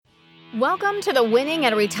Welcome to the Winning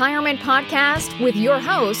at Retirement podcast with your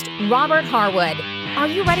host, Robert Harwood. Are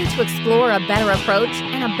you ready to explore a better approach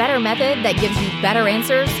and a better method that gives you better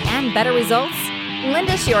answers and better results? Lend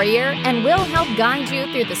us your ear and we'll help guide you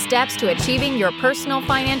through the steps to achieving your personal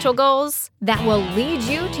financial goals that will lead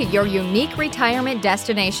you to your unique retirement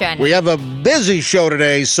destination. We have a busy show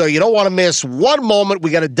today, so you don't want to miss one moment.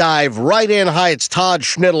 We got to dive right in. Hi, it's Todd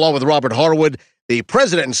Schmidt along with Robert Harwood, the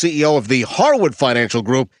president and CEO of the Harwood Financial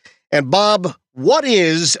Group. And Bob, I'm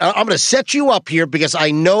going to set you up here because I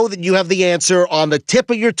know that you have the answer on the tip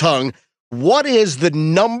of your tongue. What is the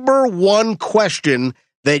number one question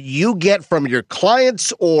that you get from your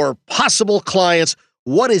clients or possible clients?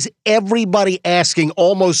 What is everybody asking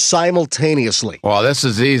almost simultaneously? Well, this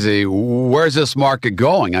is easy. Where's this market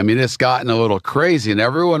going? I mean, it's gotten a little crazy and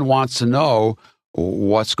everyone wants to know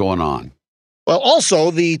what's going on. Well,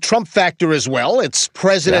 also the Trump factor as well. It's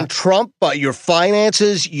President Trump, your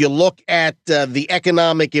finances. You look at the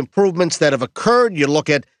economic improvements that have occurred. You look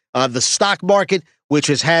at the stock market, which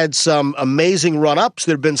has had some amazing run-ups.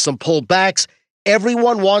 There have been some pullbacks.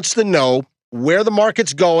 Everyone wants to know where the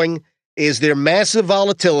market's going. Is there massive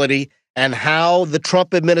volatility, and how the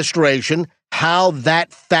Trump administration, how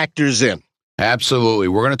that factors in? Absolutely.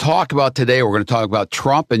 We're going to talk about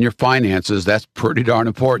Trump and your finances. That's pretty darn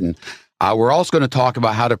important. We're also going to talk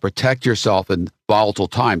about how to protect yourself in volatile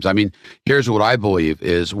times. I mean, here's what I believe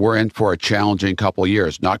is we're in for a challenging couple of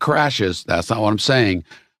years. Not crashes. That's not what I'm saying.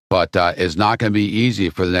 But it's not going to be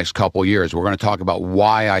easy for the next couple of years. We're going to talk about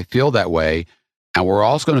why I feel that way. And we're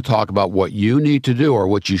also going to talk about what you need to do or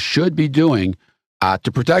what you should be doing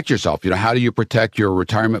to protect yourself. You know, how do you protect your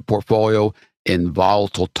retirement portfolio in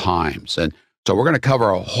volatile times? And so we're going to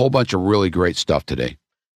cover a whole bunch of really great stuff today.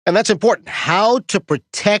 And that's important. How to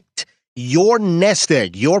protect your nest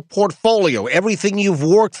egg, your portfolio, everything you've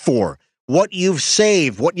worked for, what you've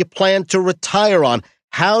saved, what you plan to retire on.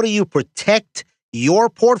 How do you protect your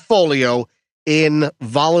portfolio in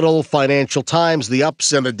volatile financial times, the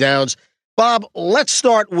ups and the downs? Bob, let's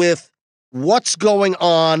start with what's going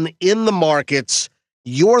on in the markets,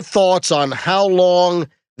 your thoughts on how long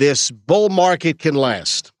this bull market can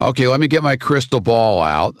last. Okay, let me get my crystal ball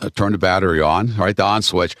out, turn the battery on, right, the on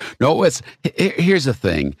switch. No, here's the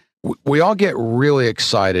thing. We all get really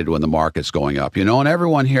excited when the market's going up, you know, and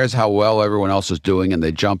everyone hears how well everyone else is doing and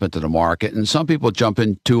they jump into the market. And some people jump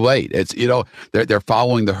in too late. It's, you know, they're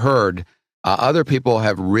following the herd. Other people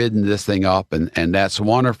have ridden this thing up and that's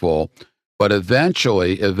wonderful. But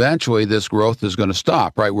eventually this growth is going to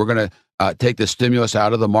stop, right? We're going to take the stimulus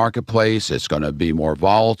out of the marketplace. It's going to be more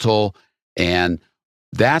volatile. And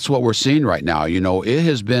that's what we're seeing right now. You know, it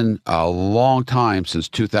has been a long time since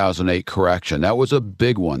 2008 correction. That was a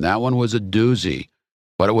big one. That one was a doozy,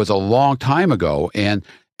 but it was a long time ago. And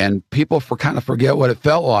people kind of forget what it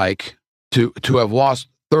felt like to have lost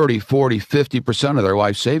 30, 40, 50% of their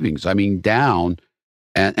life savings. I mean, down.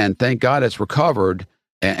 And thank God it's recovered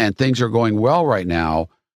and things are going well right now.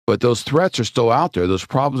 But those threats are still out there. Those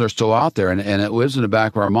problems are still out there. And it lives in the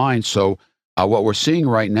back of our minds. So what we're seeing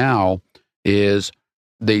right now is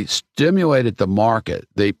they stimulated the market.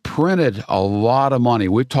 They printed a lot of money.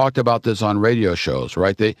 We've talked about this on radio shows,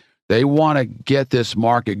 right? They want to get this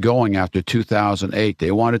market going after 2008.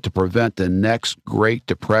 They wanted to prevent the next Great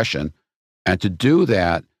Depression. And to do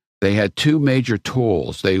that, they had two major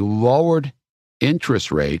tools. They lowered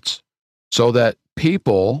interest rates so that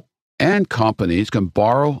people and companies can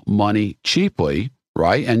borrow money cheaply,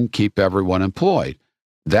 right, and keep everyone employed.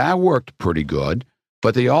 That worked pretty good.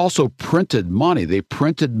 But they also printed money. They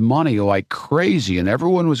printed money like crazy, and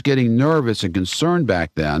everyone was getting nervous and concerned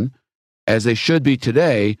back then, as they should be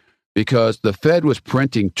today, because the Fed was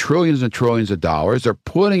printing trillions and trillions of dollars. They're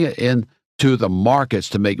putting it into the markets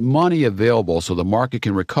to make money available so the market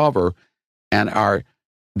can recover, and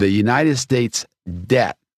the United States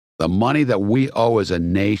debt, the money that we owe as a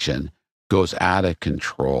nation, goes out of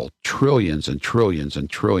control. Trillions and trillions and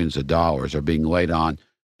trillions of dollars are being laid on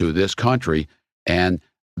to this country. And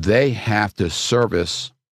they have to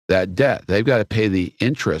service that debt. They've got to pay the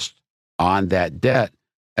interest on that debt,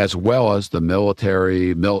 as well as the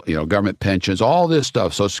military, government pensions, all this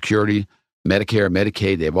stuff, Social Security, Medicare,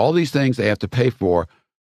 Medicaid. They have all these things they have to pay for,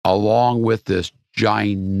 along with this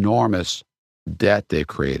ginormous debt they've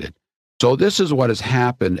created. So this is what has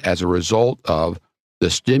happened as a result of the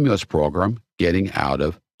stimulus program getting out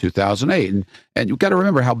of 2008. And you've got to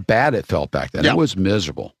remember how bad it felt back then. It was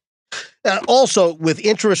miserable. Also, with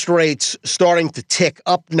interest rates starting to tick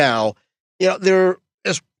up now, you know, there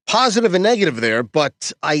is positive and negative there,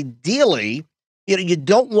 but ideally, you know, you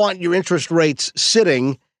don't want your interest rates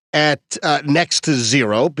sitting at next to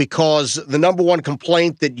zero, because the number one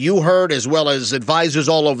complaint that you heard, as well as advisors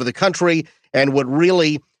all over the country, and what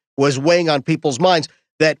really was weighing on people's minds,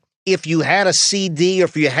 that if you had a CD or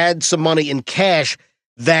if you had some money in cash,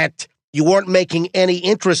 that you weren't making any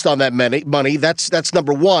interest on that money. That's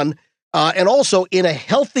number one. And also, in a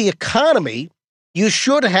healthy economy, you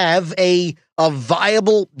should have a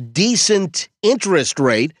viable, decent interest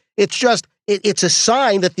rate. It's just, it's a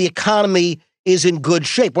sign that the economy is in good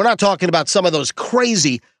shape. We're not talking about some of those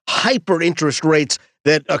crazy hyper interest rates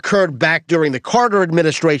that occurred back during the Carter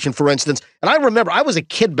administration, for instance. And I remember, I was a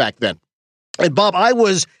kid back then. And Bob,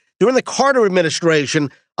 during the Carter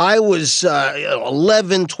administration, I was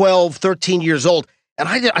 11, 12, 13 years old. And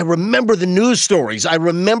I remember the news stories. I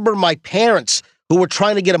remember my parents who were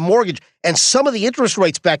trying to get a mortgage. And some of the interest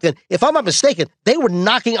rates back then, if I'm not mistaken, they were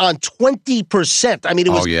knocking on 20%. I mean,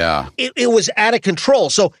 it was out of control.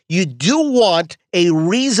 So you do want a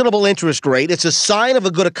reasonable interest rate. It's a sign of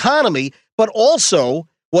a good economy. But also,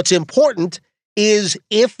 what's important is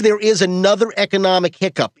if there is another economic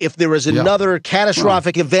hiccup, if there is another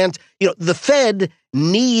catastrophic event, the Fed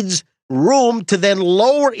needs room to then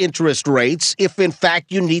lower interest rates if, in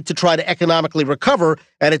fact, you need to try to economically recover.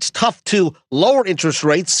 And it's tough to lower interest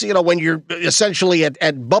rates, when you're essentially at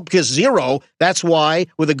bupkis zero. That's why,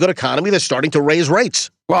 with a good economy, they're starting to raise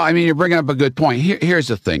rates. Well, I mean, you're bringing up a good point. Here's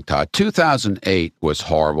the thing, Todd. 2008 was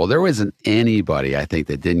horrible. There wasn't anybody, I think,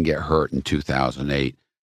 that didn't get hurt in 2008.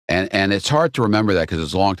 And it's hard to remember that because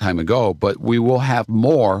it's a long time ago, but we will have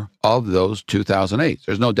more of those 2008s.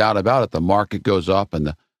 There's no doubt about it. The market goes up and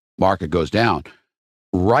the market goes down.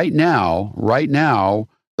 Right now,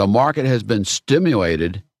 the market has been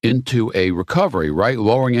stimulated into a recovery, right?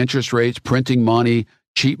 Lowering interest rates, printing money,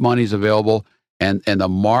 cheap money is available, and the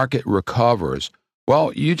market recovers.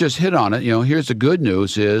 Well, you just hit on it. Here's the good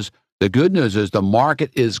news is the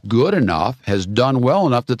market is good enough, has done well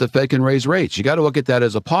enough that the Fed can raise rates. You got to look at that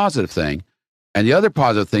as a positive thing. And the other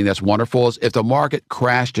positive thing that's wonderful is if the market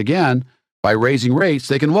crashed again by raising rates,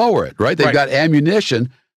 they can lower it, right? They've got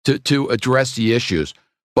ammunition to address the issues.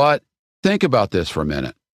 But think about this for a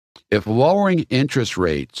minute. If lowering interest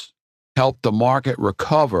rates help the market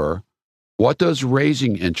recover, what does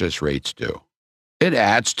raising interest rates do? It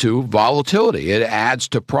adds to volatility. It adds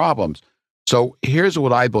to problems. So here's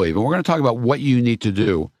what I believe, and we're going to talk about what you need to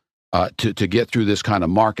do to get through this kind of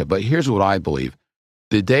market. But here's what I believe.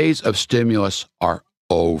 The days of stimulus are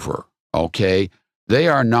over, okay? They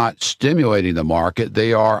are not stimulating the market.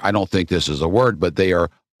 They are, I don't think this is a word, but they are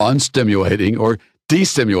unstimulating or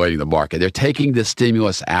destimulating the market. They're taking the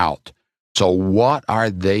stimulus out. So what are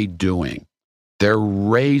they doing? They're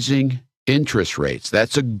raising interest rates.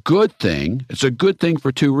 That's a good thing. It's a good thing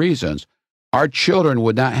for two reasons. Our children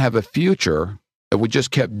would not have a future if we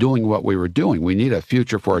just kept doing what we were doing. We need a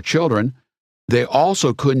future for our children. They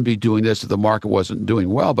also couldn't be doing this if the market wasn't doing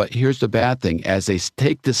well. But here's the bad thing. As they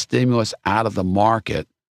take the stimulus out of the market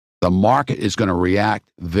is going to react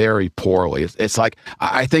very poorly. It's like,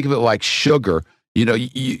 I think of it like sugar.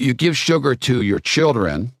 You give sugar to your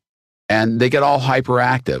children and they get all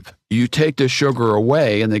hyperactive. You take the sugar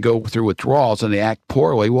away and they go through withdrawals and they act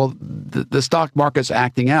poorly. Well, the stock market's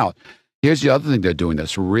acting out. Here's the other thing they're doing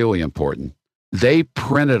that's really important. They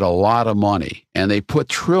printed a lot of money and they put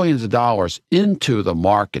trillions of dollars into the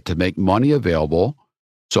market to make money available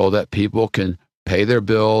so that people can pay their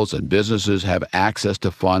bills and businesses have access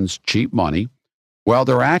to funds, cheap money. Well,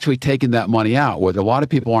 they're actually taking that money out. What a lot of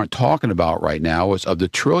people aren't talking about right now is of the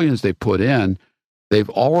trillions they put in, they've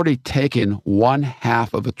already taken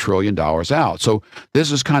 $0.5 trillion out. So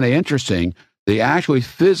this is kind of interesting. They actually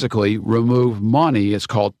physically remove money. It's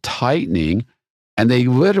called tightening. And they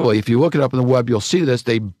literally, if you look it up on the web, you'll see this,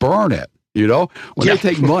 they burn it. When they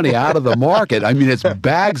take money out of the market, I mean, it's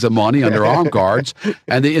bags of money under arm guards,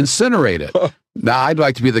 and they incinerate it. Now, I'd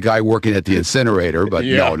like to be the guy working at the incinerator, but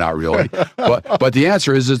no, not really. But the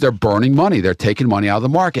answer is they're burning money. They're taking money out of the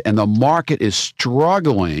market, and the market is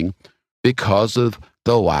struggling because of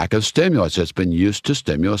the lack of stimulus. It's been used to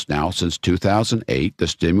stimulus now since 2008. The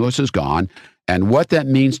stimulus is gone. And what that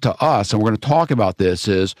means to us, and we're going to talk about this,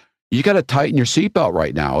 is you got to tighten your seatbelt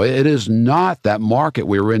right now. It is not that market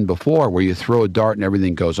we were in before where you throw a dart and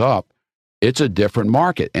everything goes up. It's a different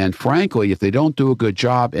market. And frankly, if they don't do a good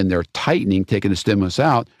job in their tightening, taking the stimulus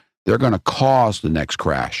out, they're going to cause the next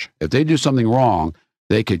crash. If they do something wrong,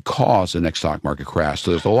 they could cause the next stock market crash.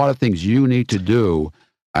 So there's a lot of things you need to do,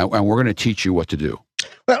 and we're going to teach you what to do.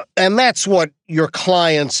 Well, and that's what your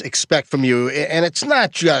clients expect from you. And it's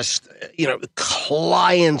not just,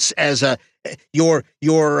 clients as your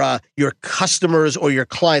customers or your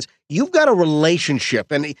clients. You've got a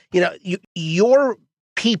relationship, and your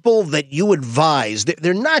people that you advise,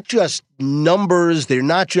 they're not just numbers. They're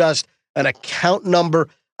not just an account number.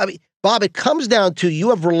 I mean, Bob, it comes down to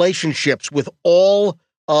you have relationships with all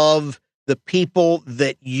of the people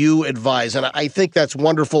that you advise. And I think that's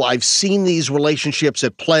wonderful. I've seen these relationships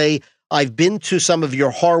at play. I've been to some of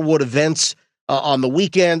your Harwood events on the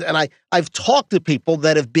weekend, and I've talked to people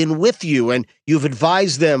that have been with you, and you've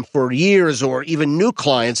advised them for years, or even new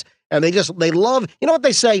clients, and they love. You know what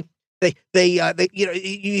they say? They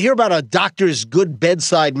you hear about a doctor's good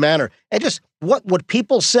bedside manner, and just what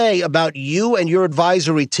people say about you and your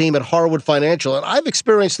advisory team at Harwood Financial, and I've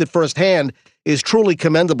experienced it firsthand, is truly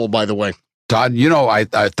commendable. By the way, Todd,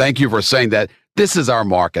 I thank you for saying that. This is our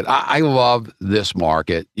market. I love this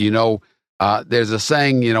market. There's a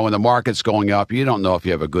saying, when the market's going up, you don't know if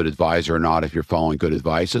you have a good advisor or not, if you're following good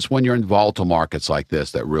advice. It's when you're in volatile markets like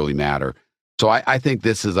this that really matter. So I think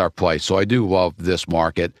this is our place. So I do love this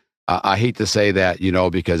market. I hate to say that,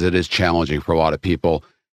 because it is challenging for a lot of people.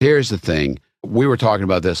 Here's the thing. We were talking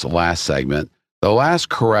about this last segment. The last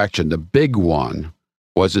correction, the big one,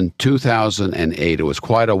 was in 2008. It was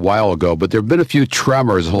quite a while ago, but there have been a few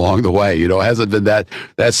tremors along the way. It hasn't been that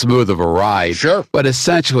smooth of a ride. Sure. But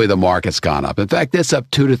essentially, the market's gone up. In fact, it's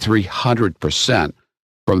up 200 to 300%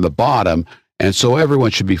 from the bottom, and so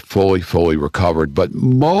everyone should be fully recovered. But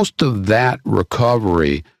most of that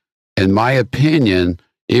recovery, in my opinion,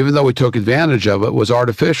 even though we took advantage of it, was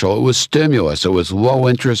artificial. It was stimulus. It was low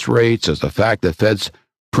interest rates. It's the fact that Fed's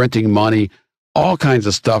printing money. All kinds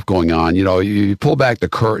of stuff going on. You pull back the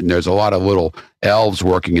curtain, there's a lot of little elves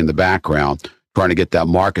working in the background trying to get that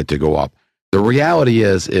market to go up. The reality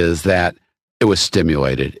is that it was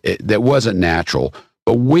stimulated. That wasn't natural.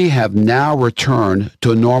 But we have now returned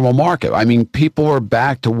to a normal market. I mean, people are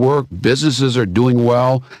back to work. Businesses are doing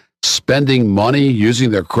well, spending money,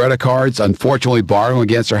 using their credit cards, unfortunately borrowing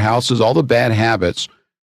against their houses. All the bad habits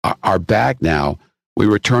are back now. We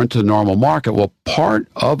return to the normal market. Well, part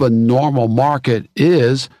of a normal market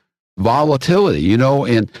is volatility,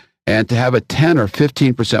 and to have a 10 or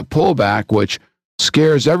 15% pullback, which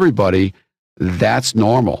scares everybody, that's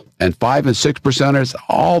normal. And 5 and 6%ers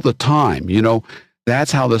all the time,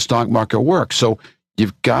 that's how the stock market works. So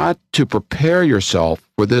you've got to prepare yourself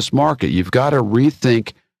for this market. You've got to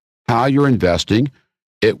rethink how you're investing.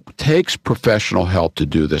 It takes professional help to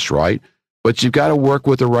do this right. But you've got to work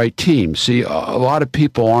with the right team. See, a lot of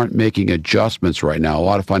people aren't making adjustments right now, a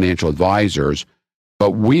lot of financial advisors,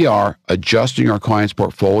 but we are adjusting our clients'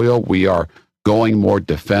 portfolio. We are going more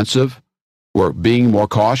defensive. We're being more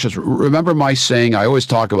cautious. Remember my saying, I always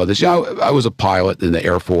talk about this. I was a pilot in the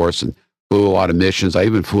Air Force and flew a lot of missions. I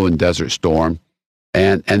even flew in Desert Storm.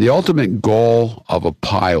 And the ultimate goal of a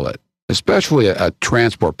pilot, especially a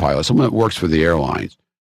transport pilot, someone that works for the airlines,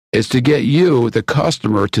 is to get you, the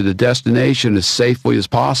customer, to the destination as safely as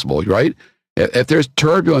possible, right? If there's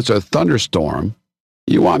turbulence or thunderstorm,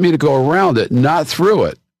 you want me to go around it, not through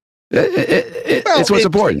it. It's what's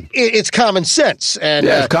important. It's common sense. And,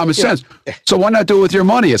 it's common sense. So why not do it with your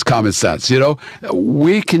money? It's common sense.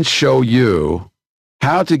 We can show you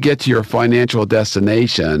how to get to your financial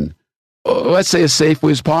destination, let's say as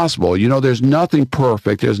safely as possible. There's nothing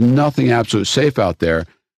perfect. There's nothing absolute safe out there,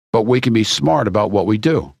 but we can be smart about what we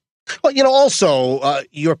do. Well, also,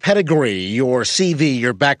 your pedigree, your CV,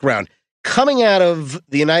 your background, coming out of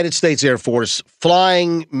the United States Air Force,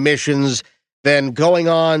 flying missions, then going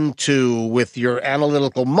on to, with your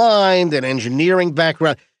analytical mind and engineering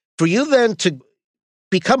background, for you then to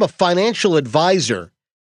become a financial advisor,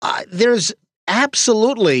 there's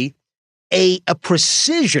absolutely a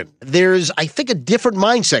precision. There's, I think, a different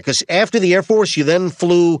mindset, because after the Air Force, you then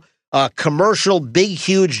flew commercial, big,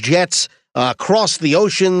 huge jets across the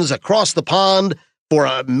oceans, across the pond for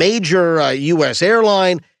a major U.S.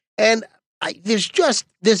 airline. And there's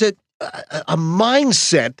a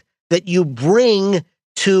mindset that you bring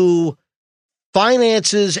to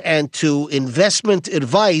finances and to investment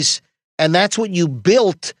advice, and that's what you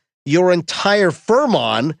built your entire firm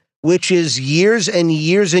on, which is years and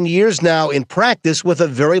years and years now in practice with a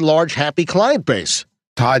very large, happy client base.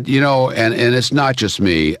 Todd, and it's not just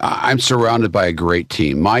me. I'm surrounded by a great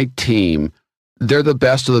team. My team, they're the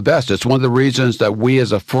best of the best. It's one of the reasons that we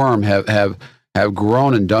as a firm have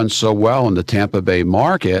grown and done so well in the Tampa Bay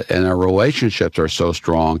market, and our relationships are so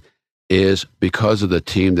strong, is because of the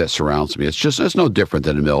team that surrounds me. It's no different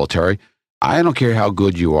than the military. I don't care how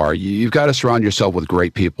good you are. You've got to surround yourself with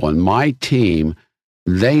great people. And my team,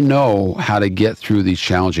 they know how to get through these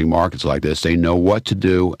challenging markets like this. They know what to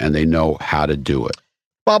do, and they know how to do it.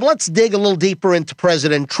 Bob, let's dig a little deeper into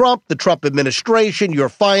President Trump, the Trump administration, your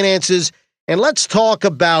finances, and let's talk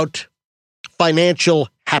about financial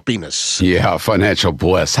happiness. Yeah, financial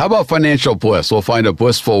bliss. How about financial bliss? We'll find a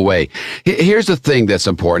blissful way. Here's the thing that's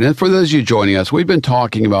important. And for those of you joining us, we've been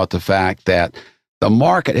talking about the fact that the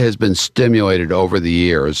market has been stimulated over the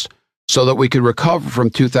years so that we could recover from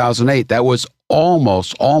 2008. That was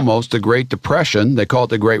almost the Great Depression. They call it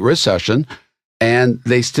the Great Recession. And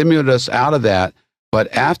they stimulated us out of that. But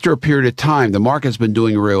after a period of time, the market's been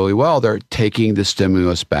doing really well. They're taking the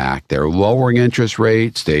stimulus back. They're lowering interest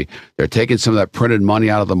rates. They're taking some of that printed money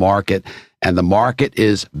out of the market. And the market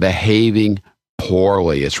is behaving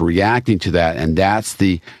poorly. It's reacting to that. And that's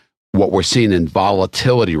what we're seeing in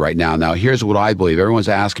volatility right now. Now, here's what I believe. Everyone's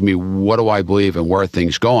asking me, what do I believe and where are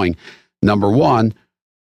things going? Number one,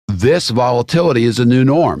 this volatility is a new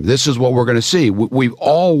norm. This is what we're going to see. We've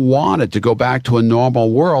all wanted to go back to a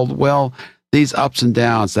normal world. Well, these ups and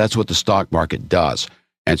downs, that's what the stock market does.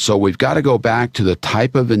 And so we've got to go back to the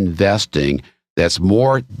type of investing that's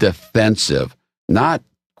more defensive, not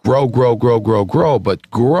grow,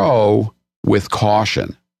 but grow with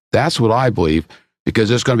caution. That's what I believe,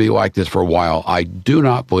 because it's going to be like this for a while. I do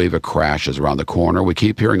not believe a crash is around the corner. We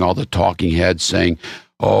keep hearing all the talking heads saying,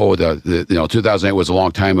 oh, 2008 was a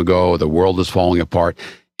long time ago. The world is falling apart.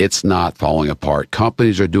 It's not falling apart.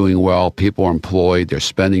 Companies are doing well. People are employed. They're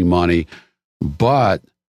spending money. But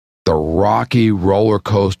the rocky roller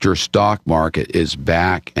coaster stock market is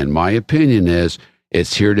back. And my opinion is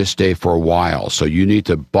it's here to stay for a while. So you need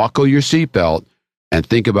to buckle your seatbelt and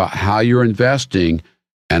think about how you're investing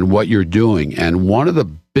and what you're doing. And one of the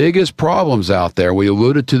biggest problems out there, we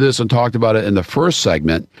alluded to this and talked about it in the first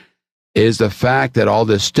segment, is the fact that all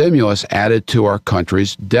this stimulus added to our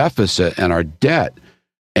country's deficit and our debt.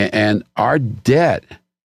 And our debt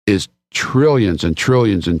is trillions and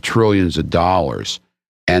trillions and trillions of dollars.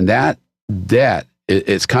 And that debt,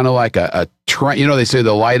 it's kind of like a train. You know, they say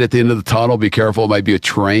the light at the end of the tunnel, be careful, it might be a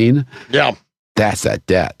train. Yeah. That's that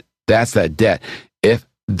debt. That's that debt. If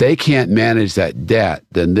they can't manage that debt,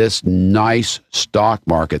 then this nice stock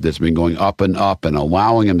market that's been going up and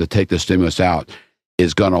allowing them to take the stimulus out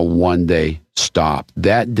is going to one day stop.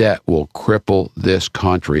 That debt will cripple this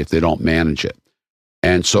country if they don't manage it.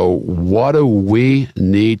 And so what do we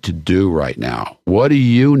need to do right now? What do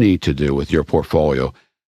you need to do with your portfolio?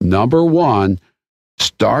 Number one,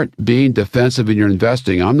 start being defensive in your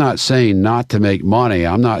investing. I'm not saying not to make money.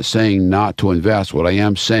 I'm not saying not to invest. What I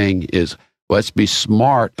am saying is let's be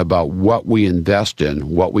smart about what we invest in,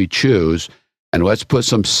 what we choose, and let's put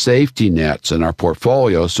some safety nets in our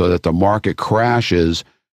portfolio so that the market crashes,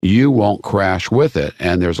 you won't crash with it.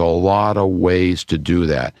 And there's a lot of ways to do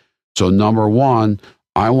that. So number one,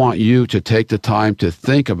 I want you to take the time to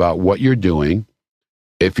think about what you're doing.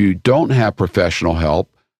 If you don't have professional help,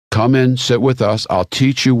 come in, sit with us. I'll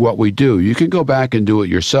teach you what we do. You can go back and do it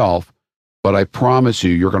yourself, but I promise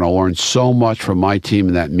you're going to learn so much from my team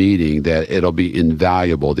in that meeting that it'll be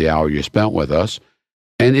invaluable, the hour you spent with us.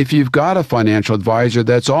 And if you've got a financial advisor,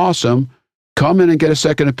 that's awesome. Come in and get a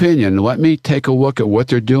second opinion. Let me take a look at what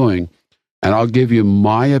they're doing, and I'll give you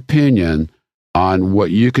my opinion on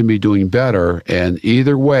what you can be doing better. And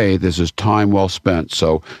either way, this is time well spent.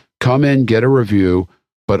 So come in, get a review,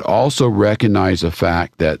 but also recognize the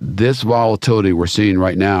fact that this volatility we're seeing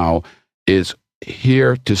right now is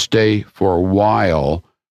here to stay for a while.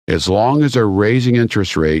 As long as they're raising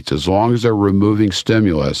interest rates, as long as they're removing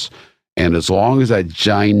stimulus, and as long as that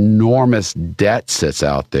ginormous debt sits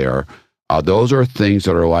out there, those are things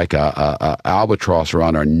that are like a albatross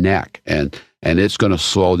around our neck, and it's going to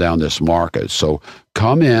slow down this market. So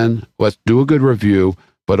come in, let's do a good review,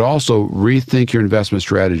 but also rethink your investment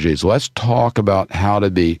strategies. Let's talk about how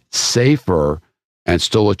to be safer and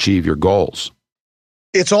still achieve your goals.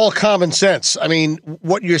 It's all common sense. I mean,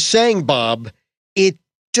 what you're saying, Bob, it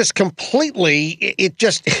just completely, it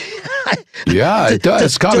just... Yeah, it does.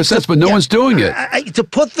 It's common sense, but no one's doing it. To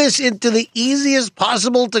put this into the easiest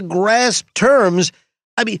possible to grasp terms,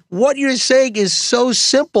 I mean, what you're saying is so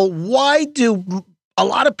simple. Why do a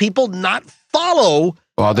lot of people not follow?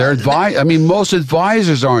 Well, most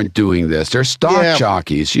advisors aren't doing this. They're stock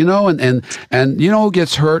jockeys, and you know who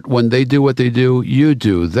gets hurt when they do what they do? You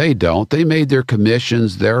do. They don't. They made their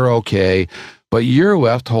commissions. They're okay. But you're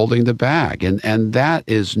left holding the bag, and that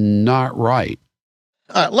is not right.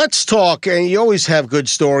 Let's talk, and you always have good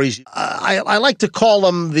stories. I like to call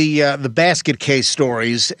them the basket case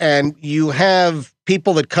stories, and you have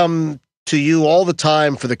people that come to you all the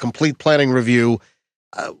time for the complete planning review.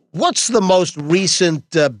 What's the most recent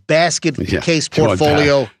basket case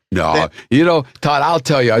portfolio? No, Todd, I'll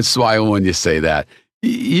tell you, I smile when you say that.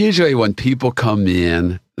 Usually when people come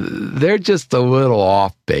in, they're just a little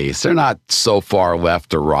off base. They're not so far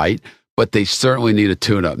left or right. but they certainly need a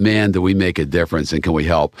tune-up. Man, do we make a difference, and can we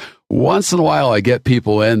help? Once in a while, I get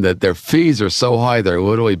people in that their fees are so high, they're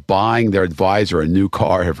literally buying their advisor a new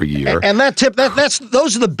car every year. And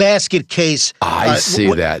those are the basket case. I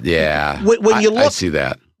see that, yeah. When you look, I see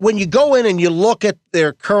that. When you go in and you look at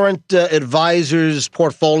their current advisor's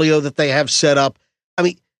portfolio that they have set up, I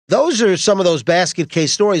mean, those are some of those basket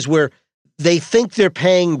case stories where they think they're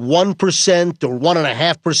paying 1% or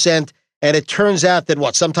 1.5%, and it turns out that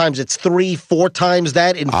sometimes it's 3-4 times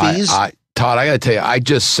that in fees. Todd, I got to tell you, I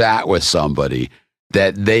just sat with somebody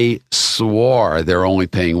that they swore they're only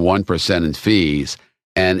paying 1% in fees,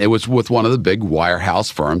 and it was with one of the big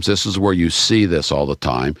wirehouse firms. This is where you see this all the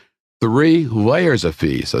time. 3 layers of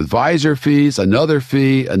fees, advisor fees, another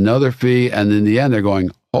fee, and in the end, they're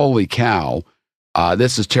going, holy cow,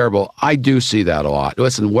 this is terrible. I do see that a lot.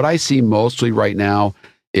 Listen, what I see mostly right now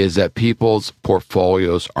is that people's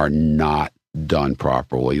portfolios are not done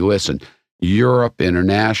properly. Listen, Europe,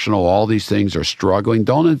 international, all these things are struggling.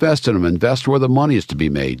 Don't invest in them. Invest where the money is to be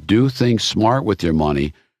made. Do things smart with your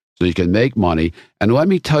money so you can make money. And let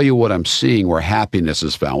me tell you what I'm seeing where happiness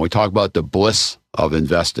is found. We talk about the bliss of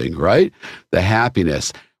investing, right? The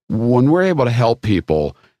happiness. When we're able to help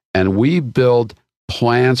people and we build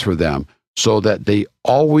plans for them so that they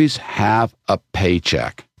always have a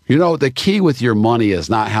paycheck. You know, the key with your money is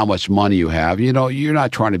not how much money you have. You know, you're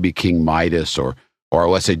not trying to be King Midas or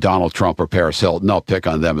let's say Donald Trump or Paris Hilton. I'll pick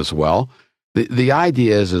on them as well. The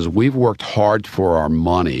idea is we've worked hard for our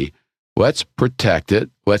money. Let's protect it.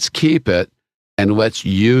 Let's keep it, and let's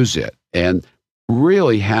use it. And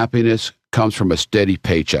really, happiness comes from a steady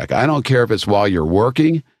paycheck. I don't care if it's while you're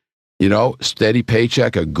working, steady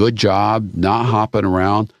paycheck, a good job, not hopping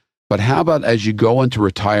around. But how about as you go into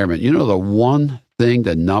retirement?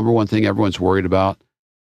 The number one thing everyone's worried about?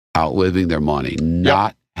 Outliving their money,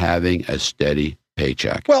 not having a steady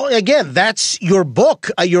paycheck. Well, again, that's your book.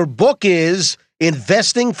 Your book is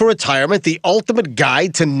Investing for Retirement, the ultimate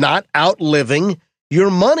guide to not outliving your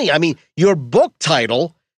money. I mean, your book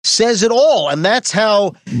title says it all, and that's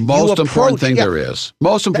how most important thing there is.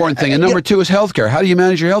 Most important thing. And number 2 is healthcare. How do you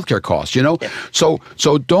manage your healthcare costs?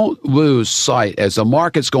 So don't lose sight as the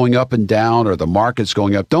market's going up and down, or the market's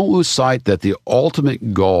going up. Don't lose sight that the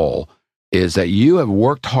ultimate goal is that you have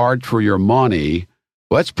worked hard for your money.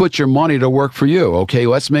 Let's put your money to work for you. Okay,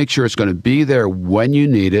 let's make sure it's going to be there when you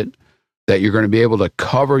need it, that you're going to be able to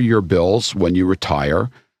cover your bills when you retire,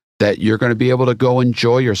 that you're going to be able to go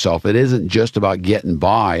enjoy yourself. It isn't just about getting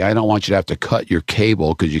by. I don't want you to have to cut your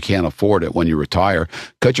cable because you can't afford it when you retire.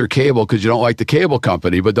 Cut your cable because you don't like the cable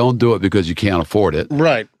company, but don't do it because you can't afford it.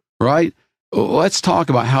 Right. Right? Let's talk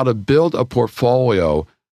about how to build a portfolio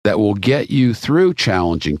that will get you through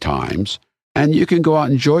challenging times, and you can go out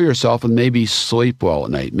and enjoy yourself and maybe sleep well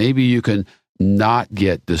at night. Maybe you can not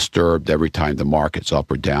get disturbed every time the market's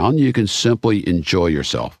up or down. You can simply enjoy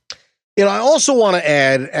yourself. I also want to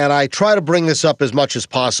add, and I try to bring this up as much as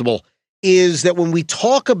possible, is that when we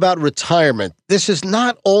talk about retirement, this is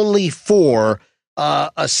not only for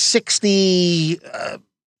a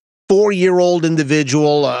 64-year-old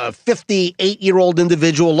individual, a 58-year-old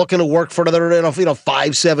individual looking to work for another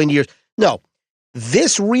 5-7 years. No,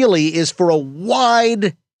 this really is for a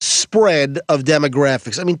wide spread of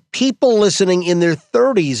demographics. I mean, people listening in their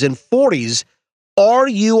 30s and 40s. Are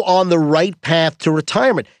you on the right path to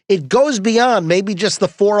retirement? It goes beyond maybe just the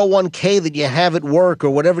 401k that you have at work or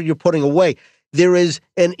whatever you're putting away. There is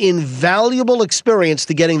an invaluable experience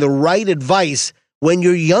to getting the right advice when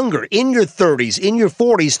you're younger, in your 30s, in your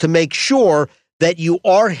 40s, to make sure that you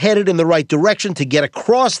are headed in the right direction to get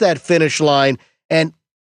across that finish line. And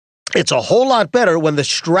it's a whole lot better when the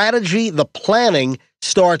strategy, the planning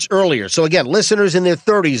starts earlier. So again, listeners in their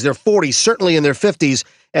 30s, their 40s, certainly in their 50s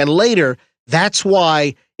and later, that's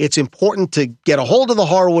why it's important to get a hold of the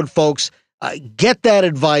Harwood folks, get that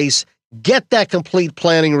advice, get that complete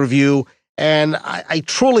planning review, and I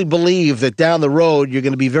truly believe that down the road you're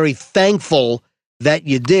going to be very thankful that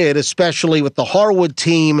you did, especially with the Harwood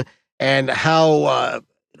team and how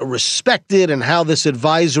respected and how this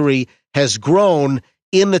advisory has grown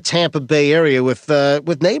in the Tampa Bay area with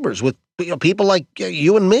neighbors, with people like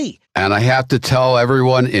you and me. And I have to tell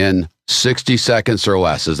everyone in 60 seconds or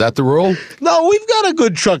less. Is that the rule? No, we've got a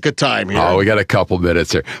good chunk of time here. Oh, we got a couple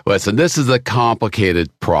minutes here. Listen, this is a complicated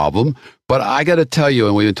problem, but I got to tell you,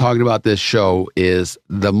 and we've been talking about this show, is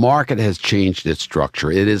the market has changed its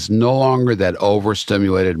structure. It is no longer that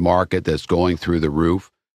overstimulated market that's going through the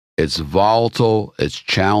roof. It's volatile, it's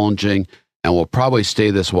challenging, and will probably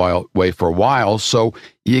stay this way for a while. So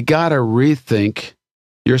you got to rethink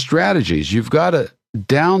your strategies. You've got to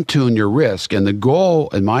down tune your risk. And the goal,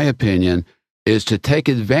 in my opinion, is to take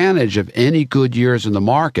advantage of any good years in the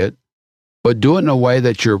market, but do it in a way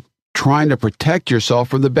that you're trying to protect yourself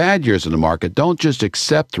from the bad years in the market. Don't just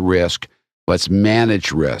accept risk. Let's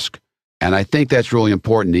manage risk. And I think that's really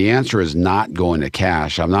important. The answer is not going to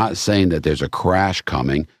cash. I'm not saying that there's a crash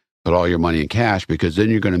coming, put all your money in cash, because then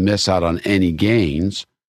you're going to miss out on any gains.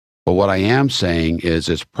 But what I am saying is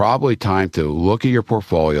it's probably time to look at your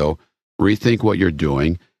portfolio, rethink what you're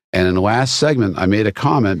doing. And in the last segment, I made a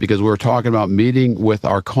comment because we were talking about meeting with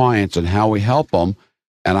our clients and how we help them.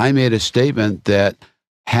 And I made a statement that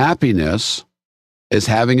happiness is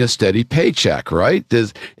having a steady paycheck, right?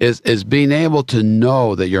 Is being able to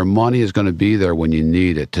know that your money is going to be there when you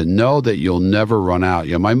need it, to know that you'll never run out.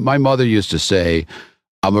 You know, my mother used to say,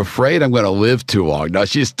 I'm afraid I'm going to live too long. Now,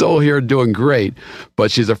 she's still here doing great,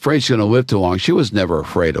 but she's afraid she's going to live too long. She was never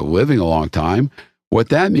afraid of living a long time. What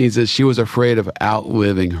that means is she was afraid of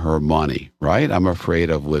outliving her money, right? I'm afraid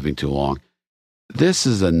of living too long. This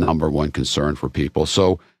is a number one concern for people.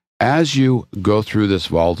 So as you go through this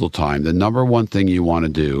volatile time, the number one thing you want to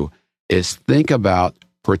do is think about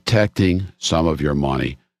protecting some of your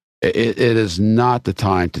money. It is not the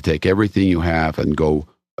time to take everything you have and go,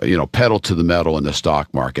 pedal to the metal in the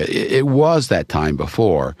stock market. It was that time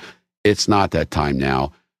before. It's not that time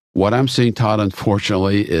now. What I'm seeing, Todd,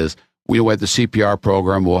 unfortunately, is we at the CPR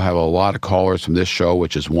program, we'll have a lot of callers from this show,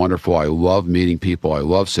 which is wonderful. I love meeting people. I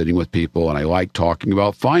love sitting with people, and I like talking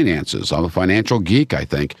about finances. I'm a financial geek, I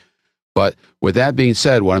think. But with that being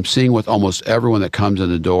said, what I'm seeing with almost everyone that comes in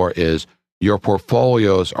the door is your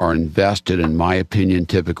portfolios are invested, in my opinion,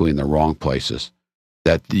 typically in the wrong places.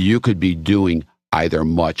 That you could be doing either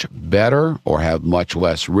much better or have much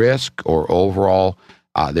less risk, or overall,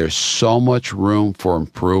 there's so much room for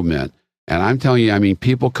improvement. And I'm telling you,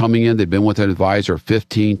 people coming in, they've been with an advisor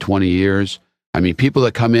 15, 20 years. People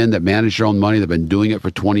that come in that manage their own money, they've been doing it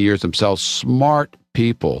for 20 years themselves, smart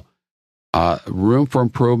people. Room for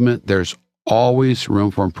improvement. There's always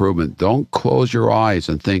room for improvement. Don't close your eyes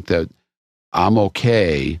and think that I'm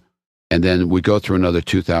okay, and then we go through another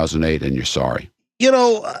 2008 and you're sorry.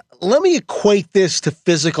 Let me equate this to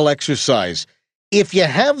physical exercise. If you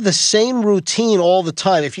have the same routine all the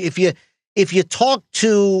time, if you talk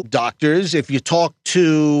to doctors, if you talk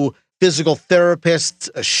to physical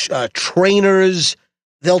therapists, trainers,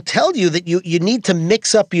 they'll tell you that you need to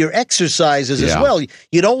mix up your exercises as well.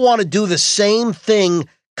 You don't want to do the same thing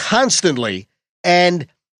constantly. And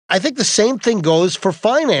I think the same thing goes for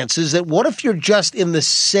finances, that what if you're just in the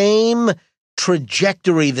same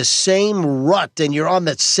trajectory, the same rut, and you're on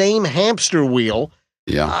that same hamster wheel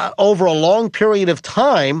over a long period of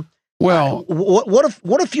time? Well,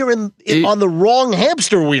 what if you're on the wrong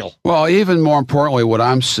hamster wheel? Well, even more importantly, what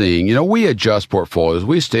I'm seeing, we adjust portfolios.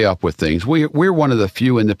 We stay up with things. We're one of the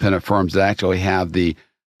few independent firms that actually have the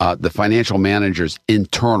financial managers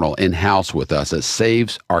in-house with us. It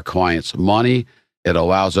saves our clients money. It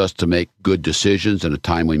allows us to make good decisions in a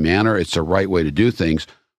timely manner. It's the right way to do things.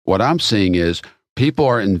 What I'm seeing is people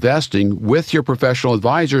are investing with your professional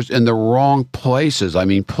advisors in the wrong places.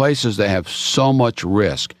 Places that have so much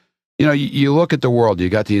risk. You look at the world, you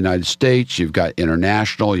got the United States, you've got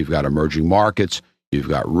international, you've got emerging markets, you've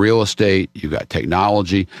got real estate, you've got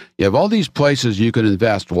technology. You have all these places you can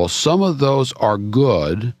invest. Well, some of those are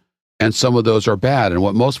good and some of those are bad. And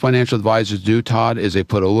what most financial advisors do, Todd, is they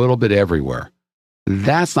put a little bit everywhere.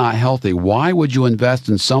 That's not healthy. Why would you invest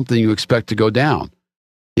in something you expect to go down?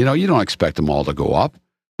 You don't expect them all to go up.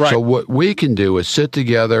 Right. So what we can do is sit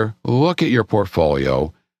together, look at your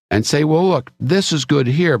portfolio, and say, well, look, this is good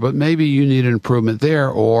here, but maybe you need an improvement there,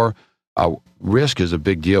 or risk is a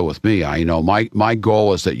big deal with me. My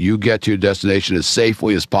goal is that you get to your destination as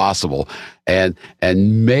safely as possible, and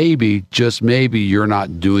maybe, just maybe, you're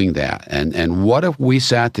not doing that. And what if we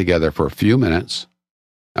sat together for a few minutes,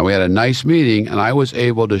 and we had a nice meeting, and I was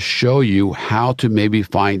able to show you how to maybe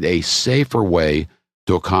find a safer way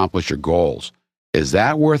to accomplish your goals? Is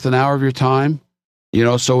that worth an hour of your time?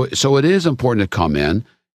 So it is important to come in.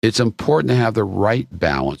 It's important to have the right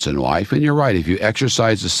balance in life. And you're right. If you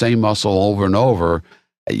exercise the same muscle over and over,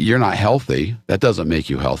 you're not healthy. That doesn't make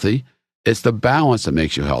you healthy. It's the balance that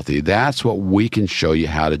makes you healthy. That's what we can show you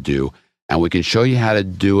how to do. And we can show you how to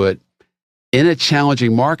do it in a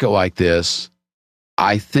challenging market like this,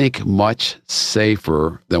 I think much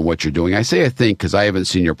safer than what you're doing. I say I think because I haven't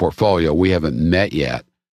seen your portfolio. We haven't met yet.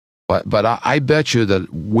 But I bet you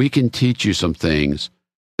that we can teach you some things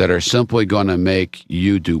that are simply going to make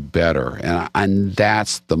you do better. And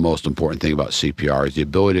that's the most important thing about CPR, is the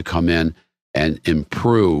ability to come in and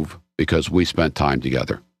improve because we spent time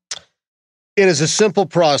together. It is a simple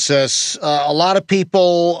process. A lot of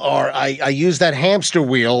people I use that hamster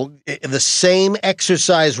wheel, the same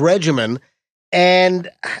exercise regimen, and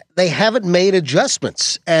they haven't made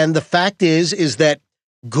adjustments. And the fact is that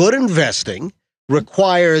good investing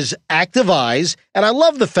requires active eyes. And I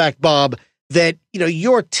love the fact, Bob, that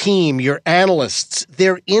your team, your analysts,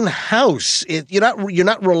 they're in-house. You're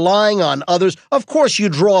not relying on others. Of course, you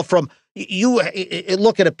draw from you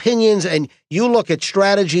look at opinions and you look at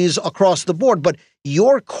strategies across the board, but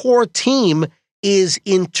your core team is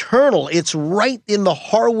internal. It's right in the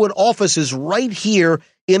Harwood offices right here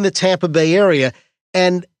in the Tampa Bay area.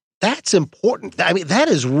 And that's important. I mean, that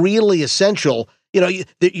is really essential.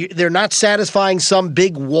 They're not satisfying some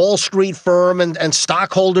big Wall Street firm and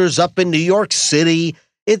stockholders up in New York City.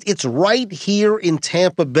 It's right here in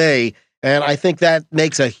Tampa Bay. And I think that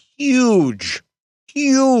makes a huge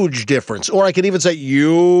difference. Or I could even say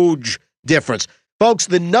huge difference. Folks,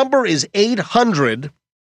 the number is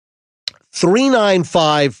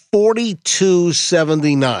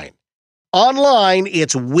 800-395-4279. Online,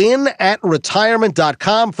 it's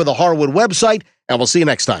winatretirement.com for the Harwood website, and we'll see you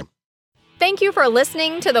next time. Thank you for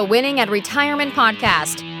listening to the Winning at Retirement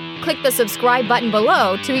podcast. Click the subscribe button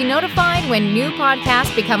below to be notified when new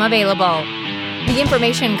podcasts become available. The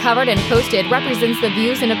information covered and posted represents the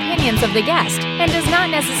views and opinions of the guest and does not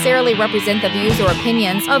necessarily represent the views or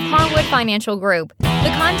opinions of Harwood Financial Group.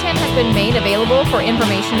 The content has been made available for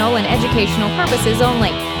informational and educational purposes only.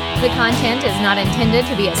 The content is not intended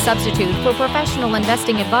to be a substitute for professional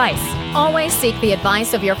investing advice. Always seek the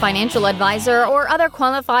advice of your financial advisor or other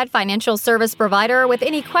qualified financial service provider with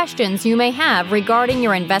any questions you may have regarding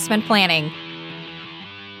your investment planning.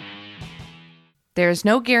 There is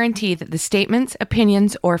no guarantee that the statements,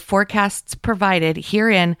 opinions, or forecasts provided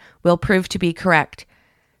herein will prove to be correct.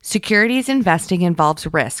 Securities investing involves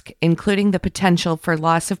risk, including the potential for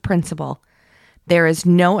loss of principal. There is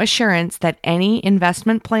no assurance that any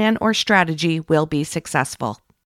investment plan or strategy will be successful.